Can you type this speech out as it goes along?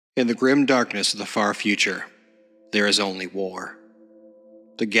In the grim darkness of the far future, there is only war.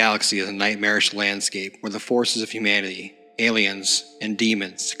 The galaxy is a nightmarish landscape where the forces of humanity, aliens, and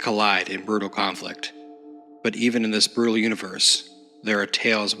demons collide in brutal conflict. But even in this brutal universe, there are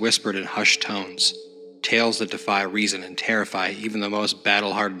tales whispered in hushed tones, tales that defy reason and terrify even the most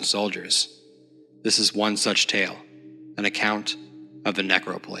battle-hardened soldiers. This is one such tale, an account of the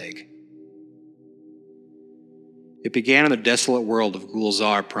Necroplague. It began in the desolate world of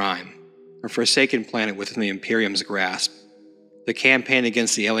Gulzar Prime, a forsaken planet within the Imperium's grasp. The campaign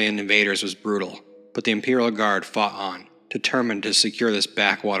against the alien invaders was brutal, but the Imperial Guard fought on, determined to secure this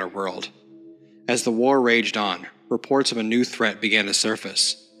backwater world. As the war raged on, reports of a new threat began to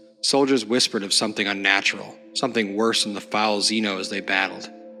surface. Soldiers whispered of something unnatural, something worse than the foul Xenos they battled.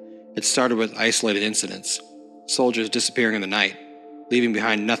 It started with isolated incidents, soldiers disappearing in the night, leaving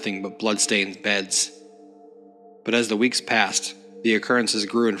behind nothing but blood-stained beds. But as the weeks passed, the occurrences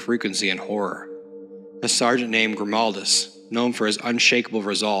grew in frequency and horror. A sergeant named Grimaldus, known for his unshakable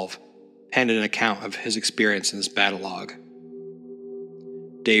resolve, penned an account of his experience in this battle log.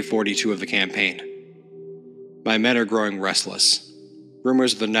 Day 42 of the campaign. My men are growing restless.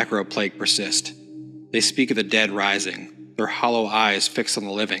 Rumors of the Necroplague persist. They speak of the dead rising, their hollow eyes fixed on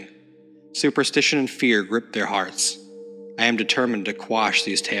the living. Superstition and fear grip their hearts. I am determined to quash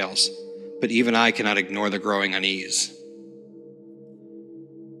these tales, but even I cannot ignore the growing unease.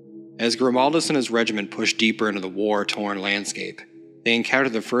 As Grimaldus and his regiment pushed deeper into the war-torn landscape, they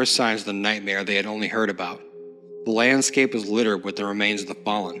encountered the first signs of the nightmare they had only heard about. The landscape was littered with the remains of the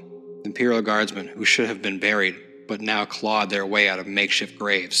fallen, Imperial Guardsmen who should have been buried, but now clawed their way out of makeshift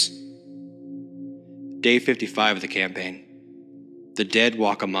graves. Day 55 of the campaign. The dead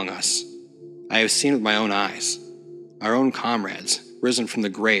walk among us. I have seen with my own eyes. Our own comrades, risen from the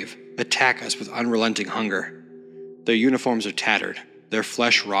grave, attack us with unrelenting hunger. Their uniforms are tattered, their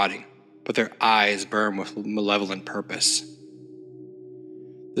flesh rotting, but their eyes burn with malevolent purpose.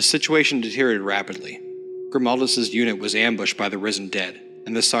 The situation deteriorated rapidly. Grimaldus' unit was ambushed by the risen dead,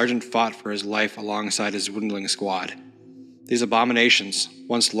 and the sergeant fought for his life alongside his dwindling squad. These abominations,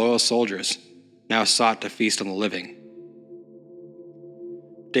 once loyal soldiers, now sought to feast on the living.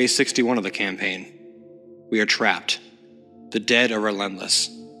 Day 61 of the campaign. We are trapped. The dead are relentless.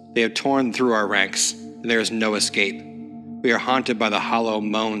 They have torn through our ranks, and there is no escape. We are haunted by the hollow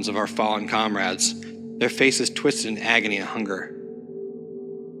moans of our fallen comrades, their faces twisted in agony and hunger.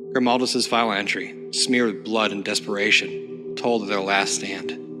 Grimaldus' final entry, smeared with blood and desperation, told of their last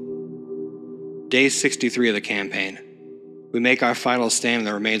stand. Day 63 of the campaign. We make our final stand in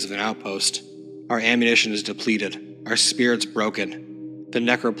the remains of an outpost. Our ammunition is depleted, our spirits broken. The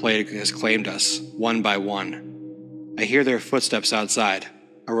Necroplague has claimed us, one by one. I hear their footsteps outside,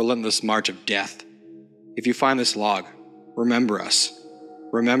 a relentless march of death. If you find this log, remember us.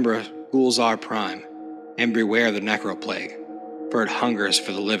 Remember Gulzar Prime, and beware the Necroplague, for it hungers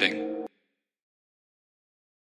for the living.